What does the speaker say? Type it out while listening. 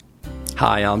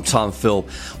Hi, I'm Tom Philp.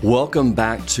 Welcome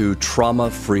back to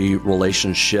Trauma-Free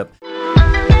Relationship.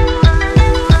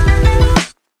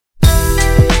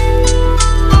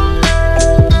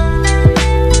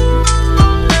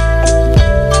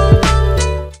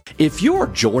 If you are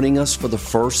joining us for the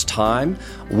first time,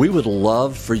 we would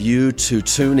love for you to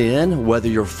tune in, whether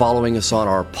you're following us on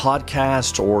our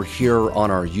podcast or here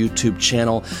on our YouTube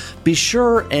channel. Be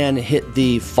sure and hit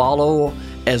the follow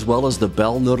as well as the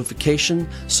bell notification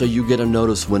so you get a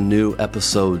notice when new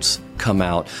episodes come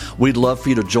out. We'd love for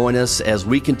you to join us as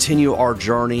we continue our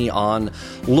journey on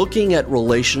looking at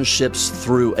relationships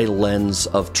through a lens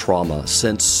of trauma,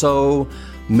 since so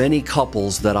many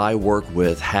couples that I work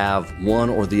with have one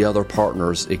or the other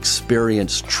partners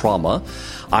experience trauma,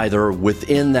 either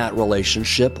within that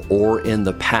relationship or in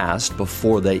the past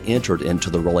before they entered into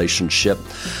the relationship.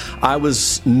 I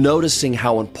was noticing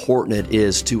how important it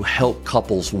is to help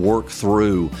couples work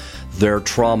through their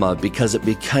trauma because it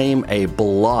became a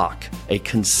block, a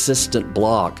consistent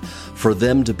block for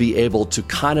them to be able to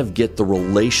kind of get the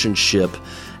relationship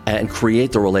and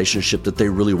create the relationship that they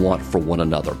really want for one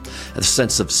another, a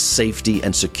sense of safety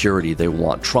and security they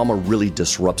want. Trauma really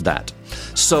disrupts that.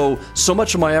 So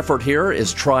much of my effort here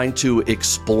is trying to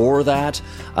explore that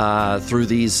through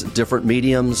these different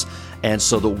mediums, and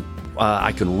so that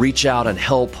I can reach out and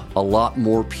help a lot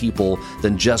more people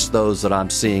than just those that I'm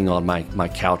seeing on my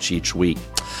couch each week.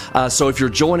 So if you're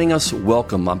joining us,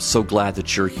 welcome. I'm so glad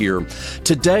that you're here.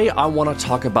 Today, I want to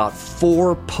talk about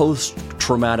 4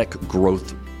 post-traumatic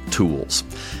growth tools.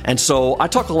 And so I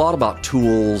talk a lot about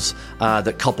tools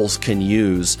that couples can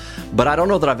use, but I don't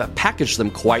know that I've packaged them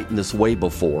quite in this way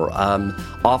before.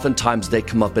 Oftentimes they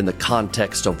come up in the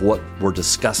context of what we're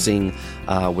discussing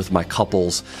with my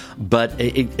couples, but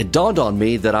it dawned on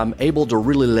me that I'm able to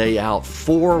really lay out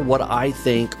 4 what I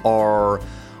think are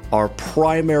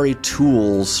primary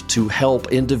tools to help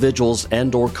individuals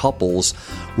and or couples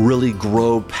really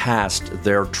grow past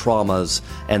their traumas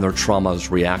and their trauma's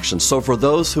reactions. So for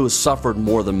those who have suffered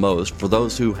more than most, for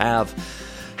those who have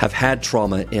had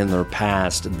trauma in their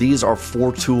past, these are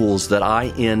 4 tools that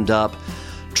I end up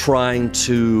trying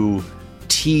to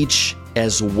teach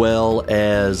as well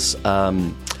as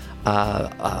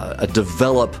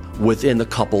develop within the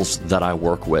couples that I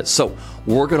work with. So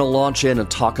we're going to launch in and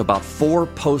talk about 4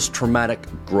 post-traumatic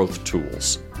growth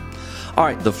tools. All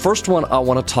right, the first one I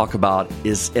want to talk about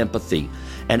is empathy.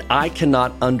 And I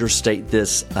cannot understate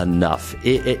this enough.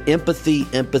 Empathy,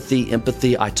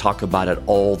 I talk about it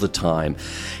all the time.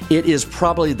 It is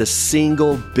probably the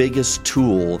single biggest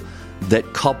tool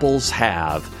that couples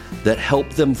have that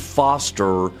help them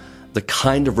foster the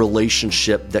kind of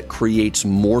relationship that creates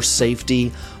more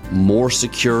safety, more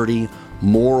security,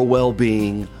 more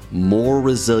well-being, more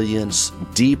resilience,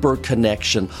 deeper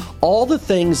connection, all the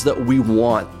things that we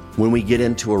want when we get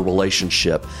into a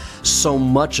relationship. So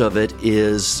much of it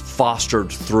is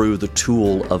fostered through the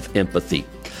tool of empathy.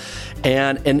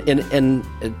 And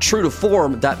true to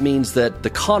form, that means that the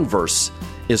converse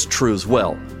is true as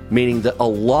well, meaning that a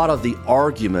lot of the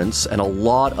arguments and a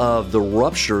lot of the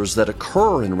ruptures that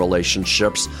occur in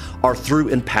relationships are through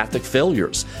empathic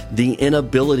failures. The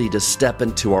inability to step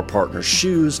into our partner's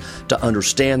shoes, to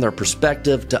understand their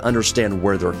perspective, to understand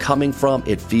where they're coming from.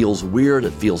 It feels weird,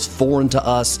 it feels foreign to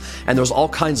us, and there's all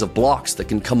kinds of blocks that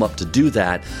can come up to do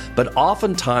that. But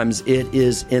oftentimes it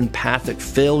is empathic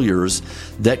failures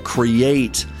that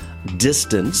create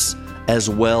distance as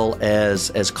well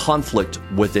as conflict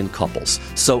within couples.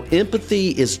 So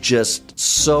empathy is just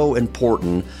so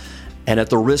important. And at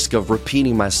the risk of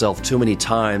repeating myself too many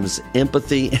times,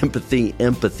 empathy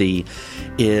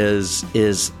is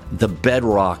the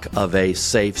bedrock of a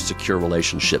safe, secure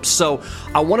relationship. So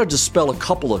I want to dispel a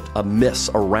couple of myths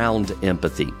around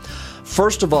empathy.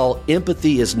 First of all,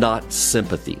 empathy is not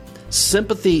sympathy.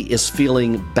 Sympathy is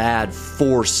feeling bad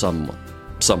for someone.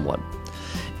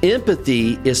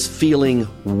 Empathy is feeling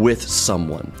with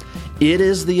someone. It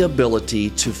is the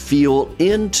ability to feel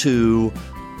into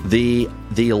the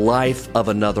life of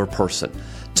another person,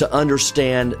 to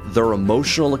understand their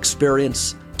emotional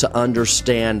experience, to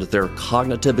understand their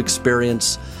cognitive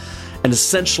experience. And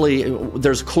essentially,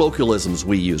 there's colloquialisms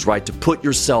we use, right? To put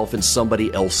yourself in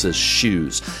somebody else's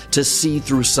shoes, to see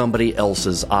through somebody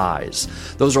else's eyes.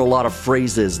 Those are a lot of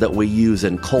phrases that we use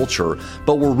in culture,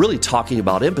 but we're really talking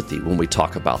about empathy when we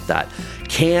talk about that.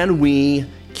 Can we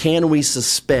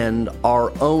suspend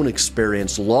our own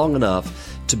experience long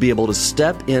enough to be able to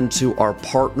step into our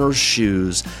partner's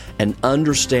shoes and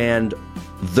understand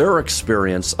their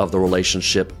experience of the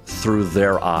relationship through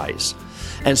their eyes?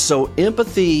 And so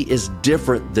empathy is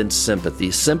different than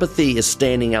sympathy. Sympathy is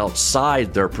standing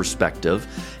outside their perspective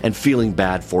and feeling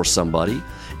bad for somebody.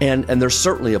 And there's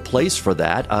certainly a place for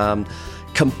that.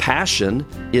 Compassion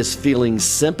is feeling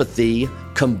sympathy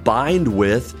combined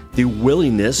with the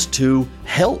willingness to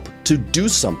help, to do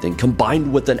something,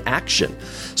 combined with an action.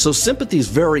 So sympathy is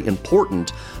very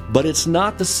important, but it's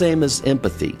not the same as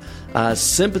empathy.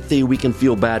 Sympathy, we can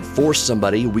feel bad for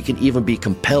somebody. We can even be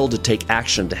compelled to take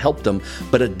action to help them,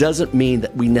 but it doesn't mean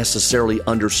that we necessarily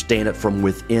understand it from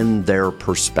within their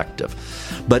perspective.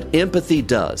 But empathy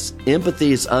does.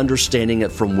 Empathy is understanding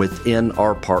it from within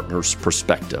our partner's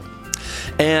perspective.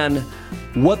 And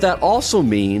what that also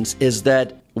means is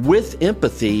that with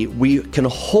empathy, we can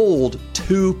hold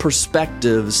two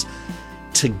perspectives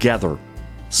together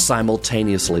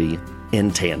simultaneously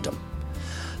in tandem.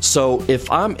 So if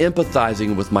I'm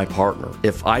empathizing with my partner,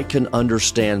 if I can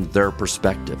understand their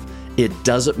perspective, it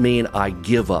doesn't mean I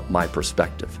give up my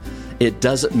perspective. It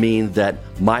doesn't mean that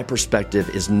my perspective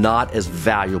is not as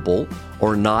valuable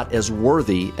or not as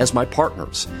worthy as my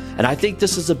partner's. And I think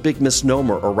this is a big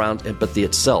misnomer around empathy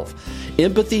itself.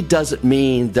 Empathy doesn't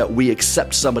mean that we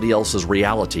accept somebody else's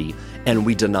reality and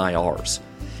we deny ours.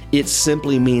 It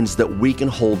simply means that we can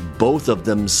hold both of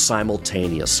them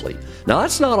simultaneously. Now,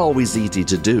 that's not always easy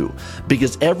to do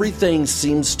because everything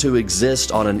seems to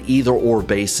exist on an either-or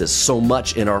basis so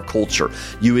much in our culture.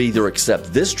 You either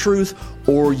accept this truth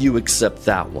or you accept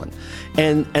that one.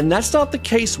 And that's not the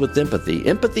case with empathy.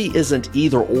 Empathy isn't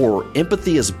either-or.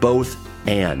 Empathy is both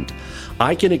and.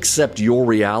 I can accept your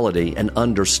reality and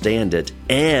understand it,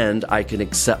 and I can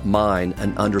accept mine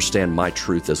and understand my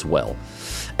truth as well.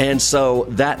 And so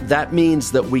that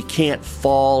means that we can't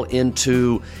fall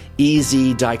into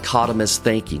easy dichotomous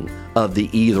thinking of the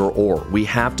either or. We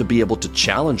have to be able to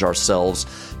challenge ourselves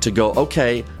to go,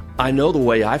 okay, I know the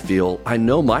way I feel. I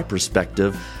know my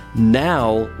perspective.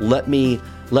 Now let me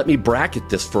bracket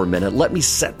this for a minute. Let me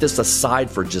set this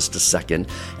aside for just a second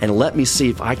and let me see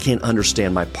if I can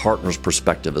understand my partner's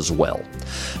perspective as well.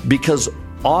 Because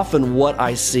often what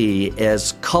I see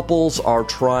as couples are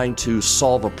trying to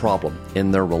solve a problem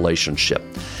in their relationship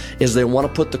is they want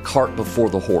to put the cart before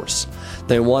the horse.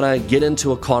 They want to get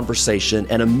into a conversation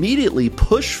and immediately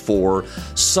push for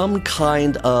some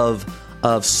kind of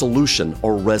solution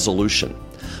or resolution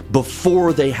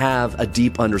before they have a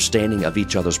deep understanding of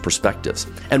each other's perspectives.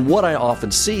 And what I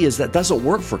often see is that doesn't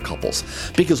work for couples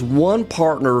because one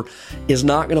partner is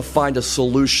not going to find a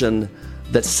solution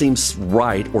that seems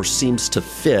right or seems to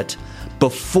fit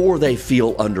before they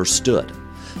feel understood.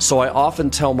 So I often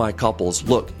tell my couples,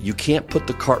 look, you can't put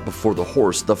the cart before the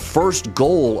horse. The first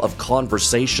goal of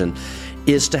conversation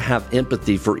is to have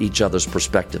empathy for each other's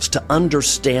perspectives, to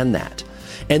understand that.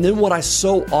 And then what I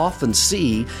so often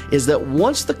see is that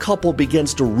once the couple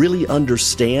begins to really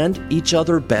understand each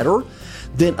other better,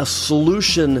 then a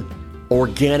solution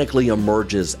organically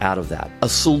emerges out of that. A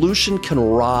solution can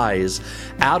rise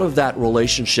out of that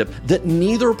relationship that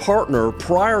neither partner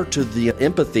prior to the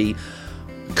empathy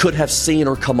could have seen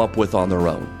or come up with on their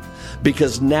own.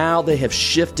 Because now they have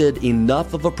shifted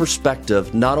enough of a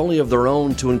perspective, not only of their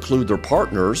own to include their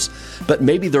partners, but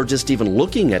maybe they're just even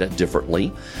looking at it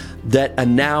differently, that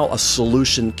now a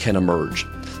solution can emerge.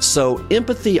 So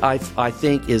empathy, I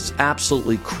think, is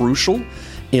absolutely crucial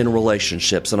in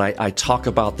relationships. And I talk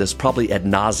about this probably ad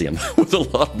nauseum with a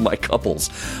lot of my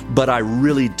couples, but I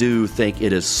really do think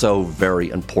it is so very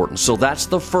important. So that's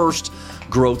the first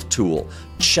growth tool.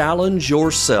 Challenge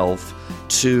yourself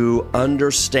to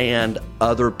understand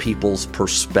other people's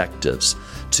perspectives,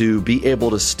 to be able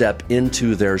to step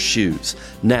into their shoes.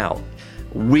 Now,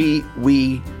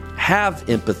 we have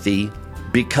empathy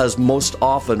because most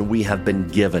often we have been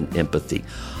given empathy.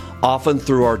 Often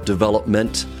through our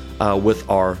development with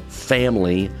our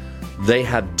family, they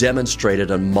have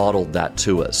demonstrated and modeled that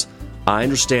to us. I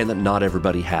understand that not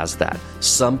everybody has that.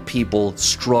 Some people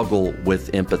struggle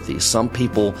with empathy. Some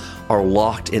people are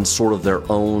locked in sort of their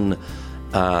own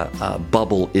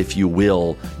bubble, if you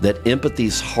will, that empathy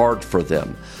is hard for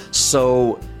them.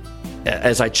 So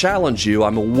as I challenge you,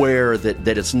 I'm aware that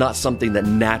it's not something that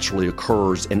naturally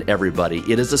occurs in everybody.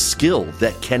 It is a skill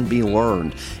that can be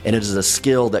learned, and it is a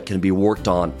skill that can be worked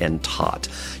on and taught.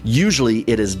 Usually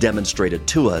it is demonstrated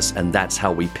to us, and that's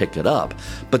how we pick it up.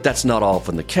 But that's not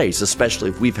often the case,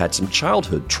 especially if we've had some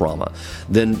childhood trauma.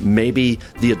 Then maybe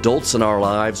the adults in our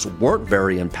lives weren't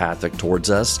very empathic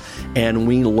towards us, and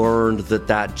we learned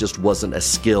that just wasn't a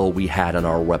skill we had in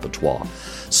our repertoire.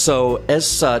 So as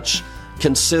such,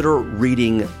 consider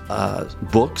reading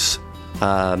books,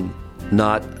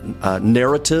 not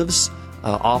narratives.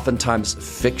 Oftentimes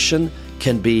fiction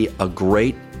can be a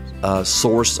great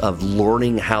source of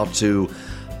learning how to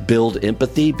build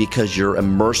empathy, because you're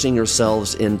immersing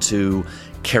yourselves into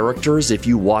characters. If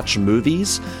you watch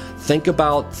movies, think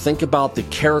about the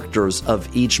characters of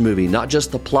each movie, not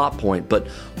just the plot point, but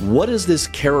what is this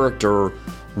character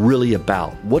really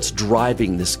about? What's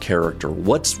driving this character?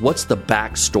 What's the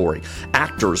backstory?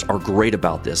 Actors are great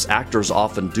about this. Actors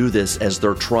often do this as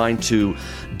they're trying to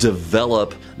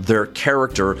develop their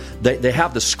character. They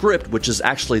have the script, which is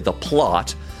actually the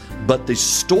plot, but the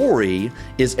story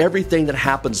is everything that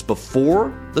happens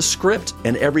before the script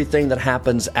and everything that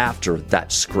happens after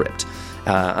that script.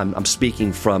 I'm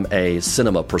speaking from a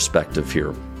cinema perspective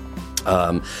here.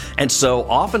 And so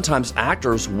oftentimes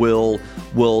actors will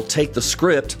take the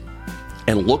script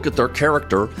and look at their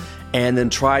character and then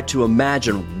try to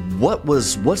imagine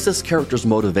what's this character's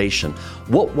motivation?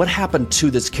 What happened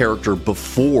to this character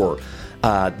before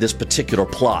this particular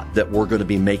plot that we're going to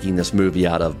be making this movie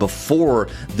out of? Before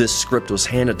this script was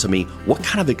handed to me, what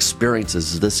kind of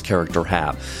experiences does this character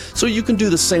have? So you can do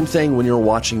the same thing when you're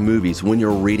watching movies, when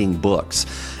you're reading books,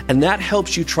 and that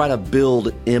helps you try to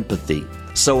build empathy.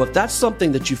 So if that's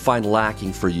something that you find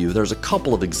lacking for you, there's a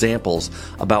couple of examples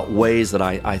about ways that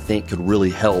I think could really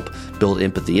help build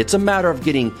empathy. It's a matter of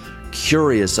getting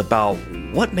curious about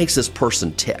what makes this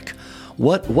person tick.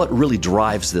 What really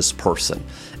drives this person,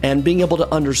 and being able to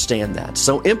understand that.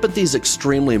 So empathy is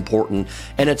extremely important,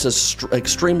 and it's an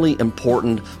extremely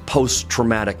important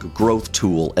post-traumatic growth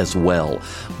tool as well,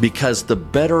 because the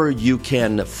better you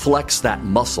can flex that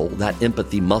muscle, that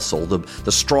empathy muscle,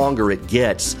 the stronger it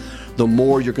gets, the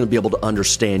more you're going to be able to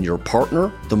understand your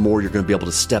partner, the more you're going to be able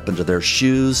to step into their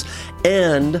shoes,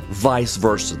 and vice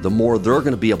versa. The more they're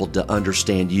going to be able to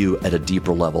understand you at a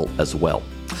deeper level as well.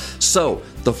 So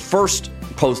the first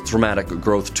post-traumatic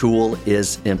growth tool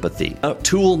is empathy.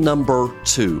 Tool number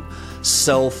 2,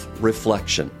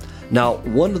 self-reflection. Now,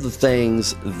 one of the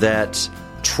things that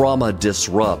trauma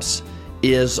disrupts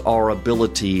is our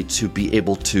ability to be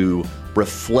able to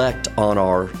reflect on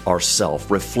ourself,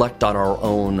 reflect on our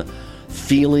own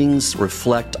feelings,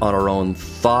 reflect on our own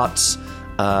thoughts.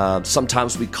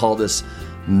 Sometimes we call this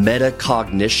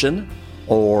metacognition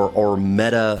or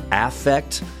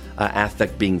meta-affect.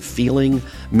 Affect being feeling,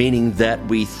 meaning that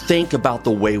we think about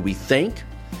the way we think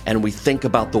and we think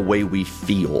about the way we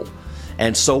feel.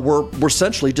 And so we're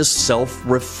essentially just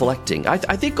self-reflecting. I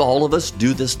think all of us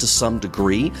do this to some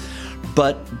degree,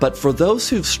 but for those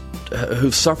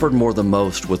who've suffered more than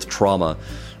most with trauma,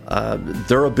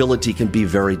 their ability can be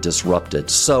very disrupted.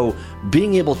 So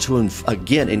being able to,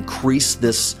 again, increase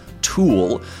this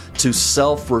tool to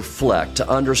self-reflect, to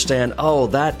understand,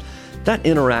 that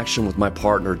interaction with my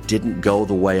partner didn't go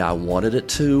the way I wanted it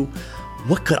to.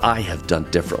 What could I have done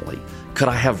differently? Could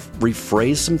I have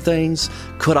rephrased some things?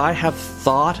 Could I have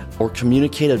thought or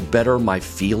communicated better my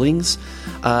feelings?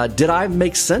 Did I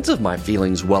make sense of my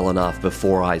feelings well enough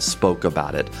before I spoke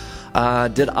about it?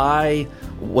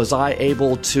 Was I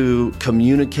able to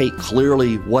communicate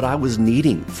clearly what I was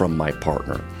needing from my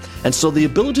partner? And so the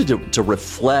ability to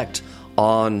reflect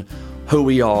on who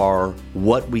we are,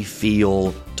 what we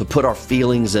feel, to put our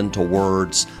feelings into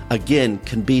words, again,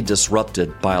 can be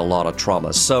disrupted by a lot of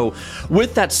trauma. So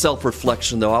with that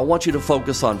self-reflection, though, I want you to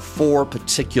focus on 4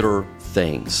 particular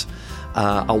things.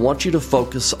 I want you to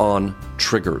focus on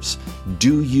triggers.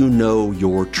 Do you know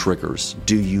your triggers?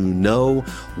 Do you know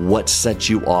what sets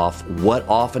you off? What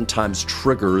oftentimes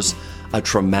triggers a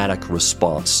traumatic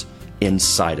response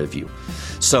inside of you?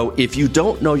 So if you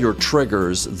don't know your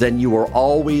triggers, then you are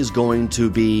always going to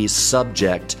be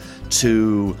subject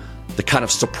to the kind of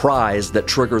surprise that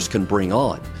triggers can bring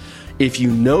on. If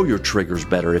you know your triggers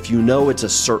better, if you know it's a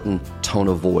certain tone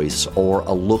of voice or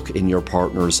a look in your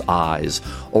partner's eyes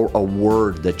or a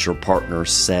word that your partner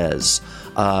says,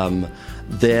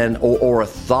 then or a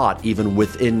thought even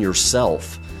within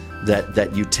yourself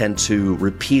that you tend to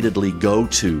repeatedly go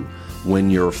to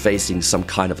when you're facing some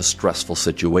kind of a stressful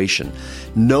situation.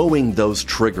 Knowing those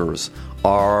triggers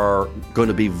are going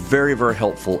to be very, very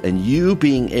helpful in you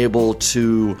being able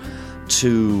to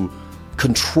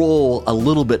control a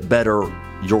little bit better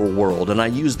your world. And I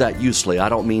use that loosely. I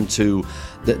don't mean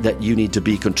that you need to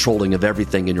be controlling of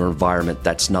everything in your environment.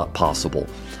 That's not possible.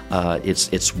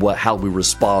 It's how we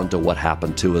respond to what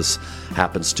happens to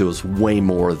us way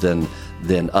more than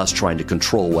us trying to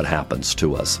control what happens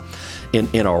to us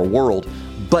in our world.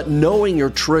 But knowing your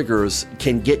triggers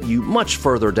can get you much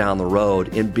further down the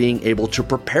road in being able to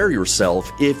prepare yourself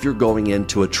if you're going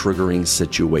into a triggering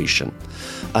situation.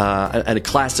 And a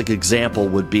classic example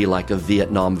would be like a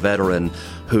Vietnam veteran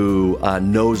who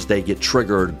knows they get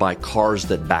triggered by cars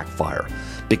that backfire,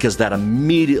 because that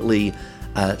immediately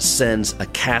sends a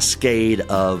cascade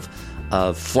of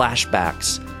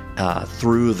flashbacks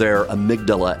through their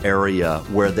amygdala area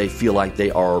where they feel like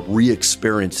they are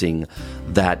re-experiencing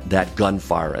that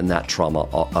gunfire and that trauma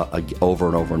over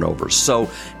and over and over. So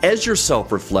as you're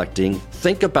self-reflecting,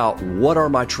 think about, what are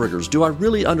my triggers? Do I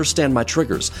really understand my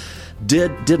triggers?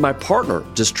 Did my partner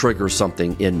just trigger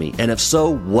something in me? And if so,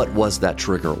 what was that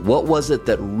trigger? What was it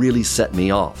that really set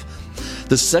me off?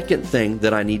 The second thing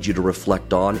that I need you to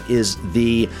reflect on is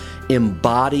the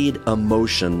embodied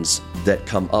emotions that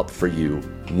come up for you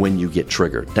when you get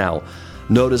triggered. Now,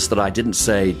 notice that I didn't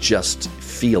say just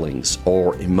feelings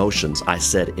or emotions. I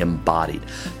said embodied,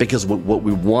 because what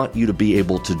we want you to be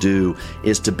able to do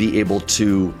is to be able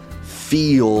to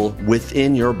feel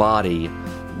within your body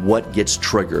what gets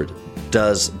triggered.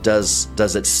 Does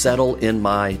it settle in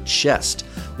my chest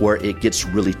where it gets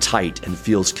really tight and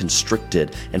feels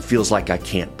constricted and feels like I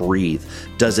can't breathe?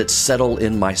 Does it settle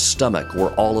in my stomach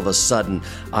where all of a sudden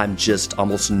I'm just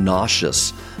almost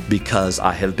nauseous because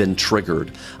I have been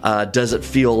triggered? Does it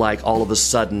feel like all of a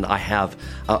sudden I have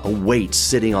a weight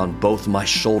sitting on both my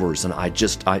shoulders and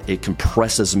it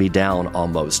compresses me down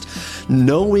almost?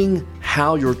 Knowing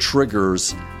how your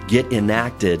triggers get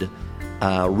reenacted,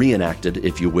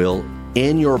 if you will,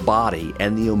 in your body,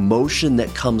 and the emotion that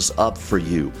comes up for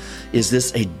you. Is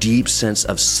this a deep sense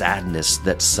of sadness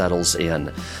that settles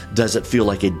in? Does it feel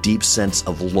like a deep sense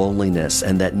of loneliness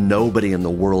and that nobody in the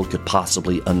world could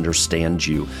possibly understand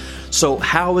you? So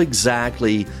how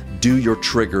exactly do your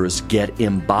triggers get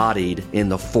embodied in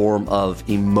the form of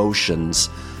emotions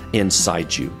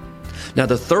inside you? Now,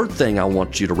 the third thing I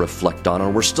want you to reflect on,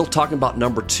 and we're still talking about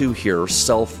number 2 here,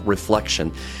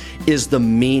 self-reflection, is the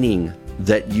meaning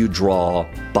that you draw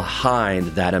behind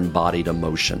that embodied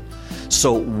emotion.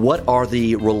 So what are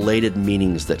the related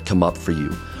meanings that come up for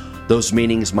you? Those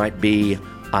meanings might be,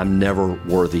 I'm never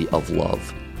worthy of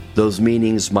love. Those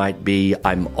meanings might be,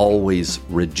 I'm always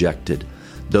rejected.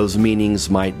 Those meanings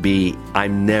might be,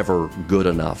 I'm never good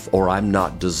enough, or I'm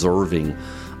not deserving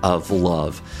of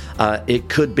love. It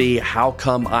could be, how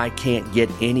come I can't get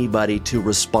anybody to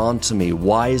respond to me?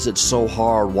 Why is it so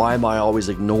hard? Why am I always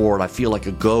ignored? I feel like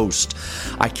a ghost.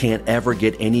 I can't ever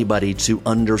get anybody to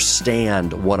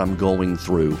understand what I'm going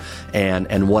through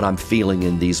and what I'm feeling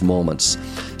in these moments.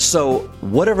 So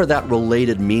whatever that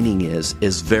related meaning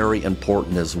is very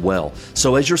important as well.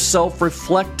 So as you're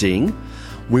self-reflecting,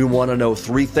 we want to know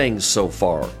 3 things so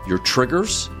far: your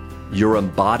triggers, your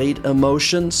embodied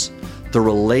emotions, the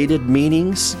related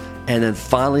meanings, and then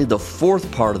finally the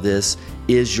 4th part of this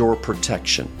is your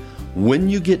protection. When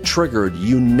you get triggered,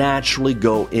 you naturally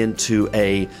go into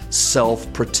a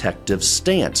self-protective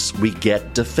stance. We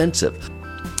get defensive.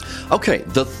 Okay,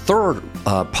 the third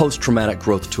post-traumatic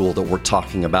growth tool that we're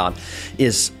talking about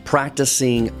is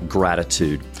practicing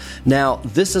gratitude. Now,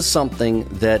 this is something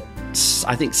that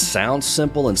I think sounds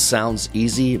simple and sounds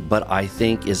easy, but I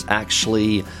think is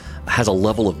actually has a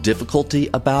level of difficulty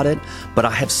about it. But I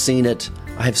have seen it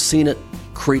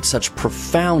create such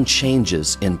profound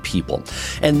changes in people.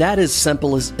 And that is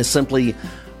simply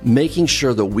making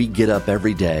sure that we get up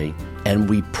every day and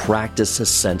we practice a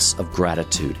sense of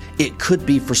gratitude. It could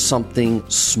be for something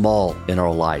small in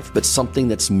our life, but something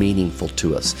that's meaningful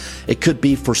to us. It could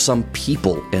be for some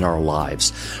people in our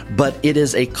lives, but it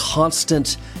is a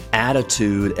constant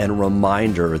attitude and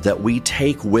reminder that we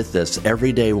take with us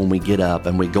every day when we get up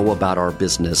and we go about our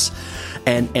business,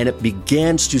 and it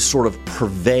begins to sort of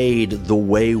pervade the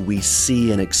way we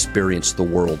see and experience the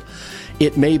world.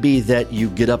 It may be that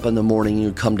you get up in the morning,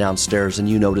 you come downstairs, and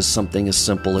you notice something as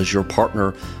simple as your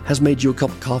partner has made you a cup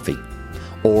of coffee.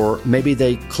 Or maybe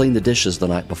they cleaned the dishes the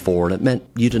night before and it meant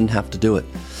you didn't have to do it.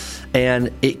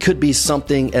 And it could be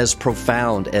something as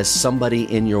profound as somebody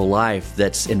in your life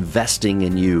that's investing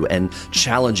in you and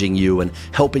challenging you and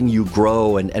helping you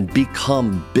grow and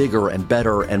become bigger and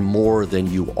better and more than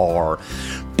you are.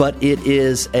 But it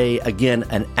is, again,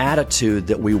 an attitude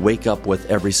that we wake up with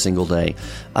every single day.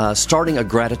 Starting a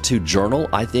gratitude journal,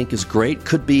 I think, is great.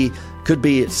 Could be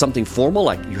something formal,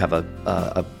 like you have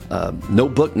a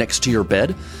notebook next to your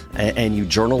bed and you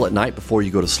journal at night before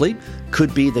you go to sleep.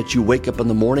 Could be that you wake up in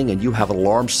the morning and you have an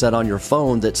alarm set on your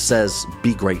phone that says,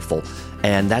 be grateful.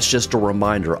 And that's just a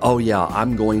reminder, oh yeah,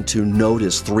 I'm going to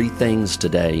notice 3 things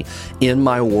today in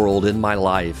my world, in my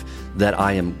life, that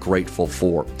I am grateful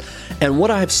for. And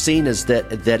what I've seen is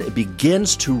that it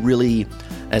begins to really,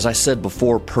 as I said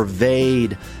before,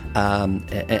 pervade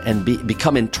and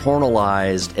become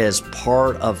internalized as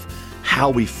part of how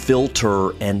we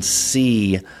filter and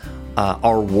see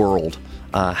our world,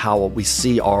 how we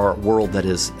see our world that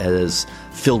is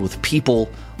filled with people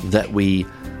that we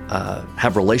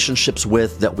have relationships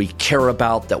with, that we care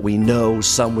about, that we know,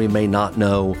 some we may not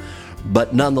know.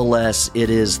 But nonetheless, it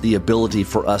is the ability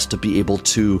for us to be able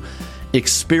to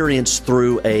experience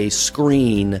through a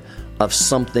screen of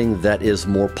something that is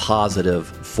more positive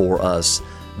for us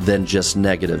than just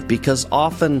negative. Because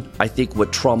often, I think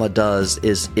what trauma does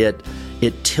is it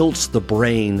tilts the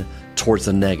brain towards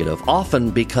the negative,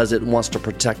 often because it wants to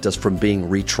protect us from being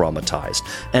re-traumatized.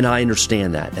 And I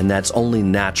understand that, and that's only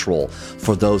natural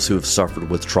for those who have suffered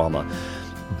with trauma.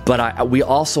 But we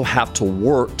also have to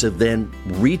work to then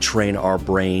retrain our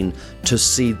brain to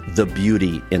see the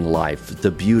beauty in life,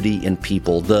 the beauty in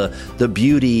people, the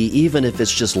beauty, even if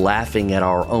it's just laughing at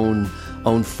our own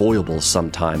foibles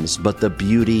sometimes, but the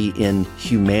beauty in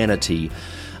humanity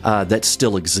that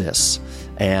still exists.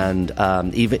 And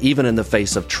even in the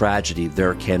face of tragedy,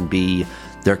 there can be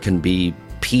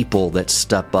people that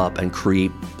step up and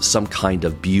create some kind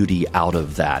of beauty out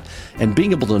of that. And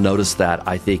being able to notice that,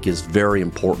 I think, is very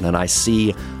important. And I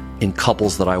see in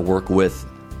couples that I work with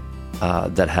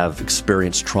that have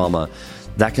experienced trauma,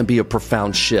 that can be a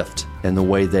profound shift in the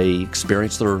way they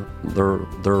experience their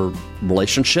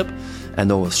relationship,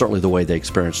 and certainly the way they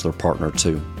experience their partner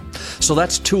too. So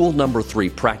that's tool number 3,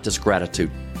 practice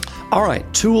gratitude. All right,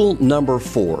 tool number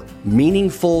 4,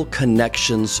 meaningful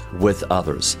connections with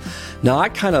others. Now, I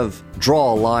kind of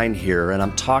draw a line here, and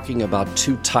I'm talking about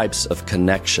 2 types of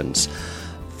connections.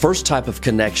 First type of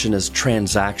connection is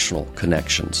transactional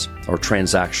connections or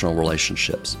transactional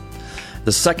relationships.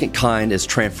 The second kind is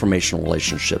transformational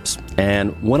relationships.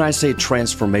 And when I say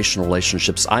transformational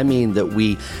relationships, I mean that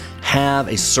we have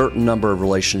a certain number of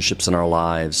relationships in our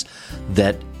lives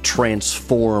that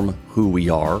transform who we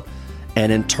are. And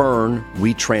in turn,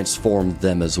 we transform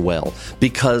them as well.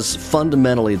 Because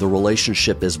fundamentally, the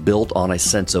relationship is built on a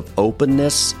sense of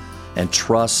openness and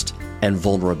trust and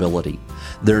vulnerability.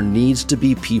 There needs to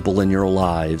be people in your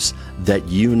lives that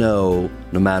you know,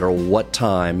 no matter what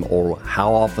time or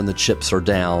how often the chips are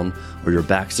down or your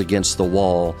back's against the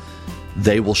wall,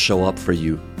 they will show up for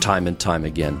you time and time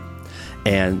again.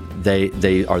 And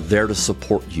they are there to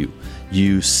support you.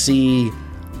 You see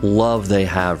love they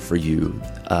have for you.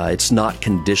 It's not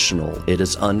conditional. It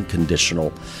is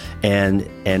unconditional.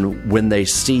 And when they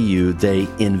see you, they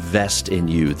invest in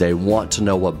you. They want to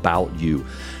know about you.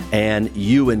 And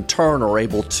you, in turn, are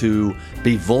able to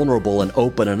be vulnerable and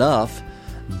open enough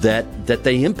that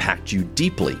they impact you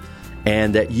deeply,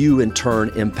 and that you, in turn,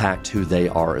 impact who they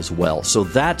are as well. So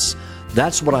that's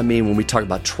what I mean when we talk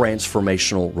about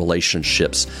transformational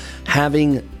relationships.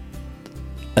 Having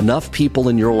enough people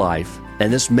in your life,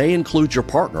 and this may include your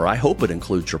partner. I hope it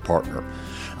includes your partner,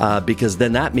 because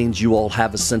then that means you all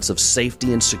have a sense of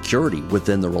safety and security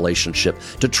within the relationship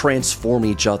to transform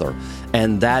each other.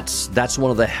 And that's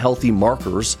one of the healthy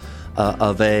markers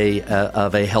of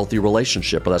a healthy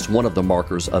relationship. Or that's one of the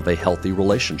markers of a healthy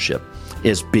relationship,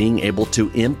 is being able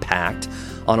to impact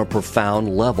on a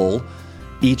profound level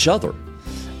each other.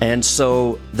 And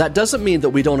so that doesn't mean that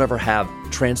we don't ever have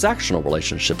transactional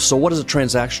relationships. So what does a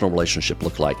transactional relationship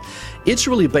look like? It's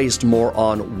really based more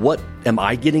on what am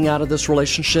I getting out of this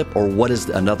relationship, or what is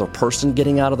another person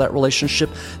getting out of that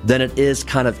relationship, than it is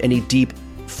kind of any deep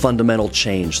fundamental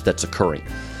change that's occurring.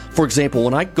 For example,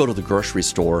 when I go to the grocery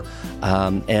store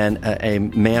and a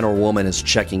man or woman is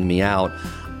checking me out,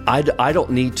 I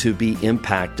don't need to be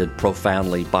impacted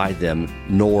profoundly by them,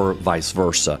 nor vice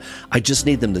versa. I just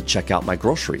need them to check out my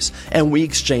groceries. And we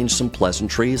exchange some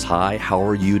pleasantries. Hi, how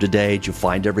are you today? Did you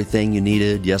find everything you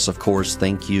needed? Yes, of course,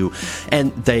 thank you.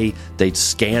 And they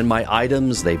scan my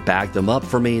items, they bag them up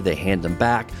for me, they hand them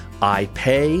back. I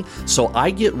pay, so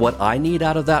I get what I need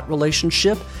out of that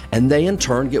relationship, and they in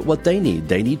turn get what they need.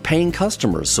 They need paying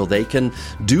customers so they can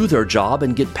do their job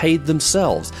and get paid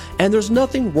themselves. And there's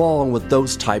nothing wrong with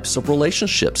those types of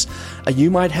relationships.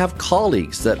 You might have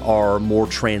colleagues that are more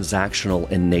transactional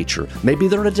in nature. Maybe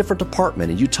they're in a different department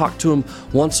and you talk to them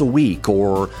once a week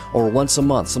or once a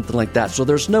month, something like that. So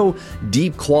there's no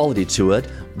deep quality to it.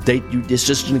 It's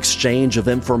just an exchange of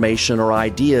information or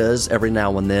ideas every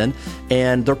now and then,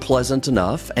 and they're pleasant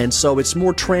enough, and so it's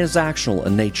more transactional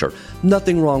in nature.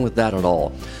 Nothing wrong with that at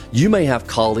all. You may have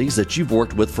colleagues that you've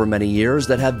worked with for many years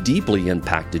that have deeply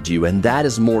impacted you, and that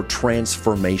is more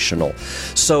transformational.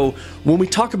 So when we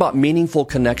talk about meaningful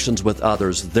connections with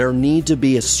others, there need to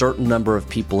be a certain number of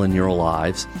people in your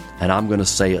lives, and I'm going to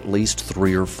say at least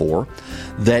 3 or 4,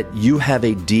 that you have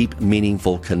a deep,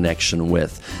 meaningful connection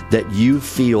with, that you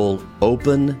feel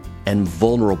open and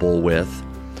vulnerable with,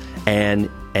 and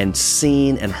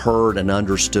seen and heard and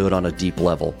understood on a deep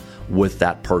level with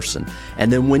that person.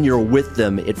 And then when you're with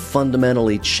them, it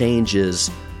fundamentally changes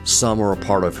some are a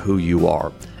part of who you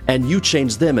are. And you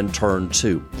change them in turn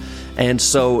too. And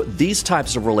so these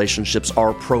types of relationships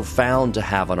are profound to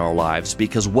have in our lives,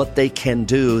 because what they can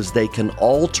do is they can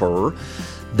alter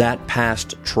that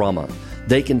past trauma.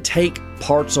 They can take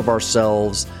parts of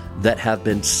ourselves that have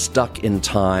been stuck in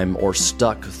time or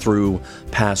stuck through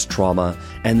past trauma,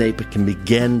 and they can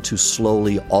begin to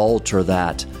slowly alter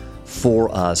that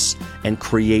for us and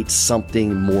create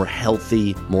something more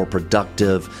healthy, more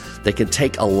productive. They can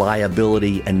take a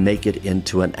liability and make it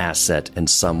into an asset in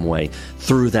some way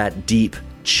through that deep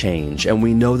change. And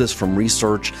we know this from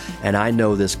research, and I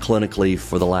know this clinically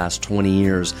for the last 20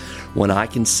 years. When I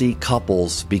can see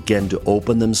couples begin to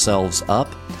open themselves up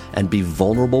and be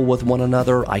vulnerable with one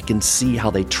another, I can see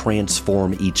how they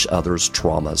transform each other's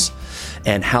traumas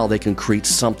and how they can create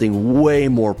something way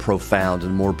more profound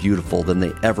and more beautiful than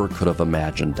they ever could have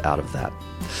imagined out of that.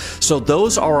 So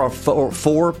those are our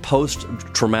four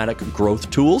post-traumatic growth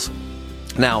tools.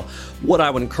 Now, what I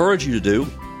would encourage you to do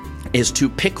is to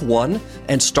pick one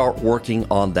and start working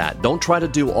on that. Don't try to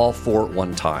do all four at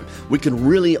one time. We can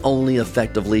really only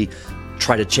effectively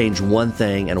try to change one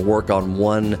thing and work on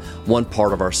one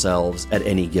part of ourselves at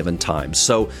any given time.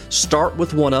 So start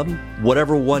with one of them,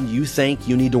 whatever one you think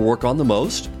you need to work on the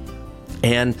most,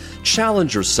 and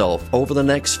challenge yourself over the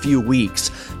next few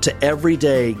weeks to every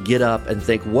day get up and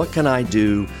think, what can I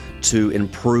do to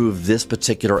improve this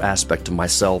particular aspect of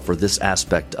myself or this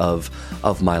aspect of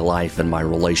my life and my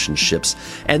relationships.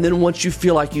 And then once you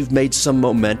feel like you've made some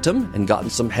momentum and gotten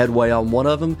some headway on one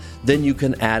of them, then you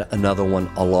can add another one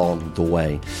along the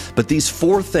way. But these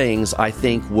four things, I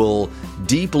think, will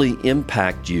deeply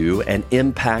impact you and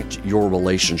impact your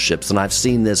relationships. And I've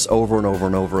seen this over and over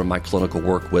and over in my clinical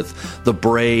work with the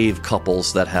brave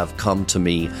couples that have come to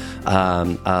me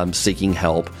seeking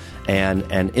help. And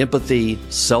empathy,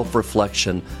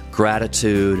 self-reflection,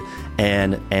 gratitude,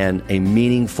 and a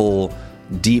meaningful,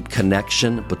 deep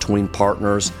connection between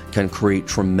partners can create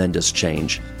tremendous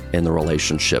change in the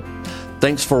relationship.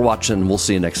 Thanks for watching. We'll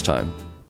see you next time.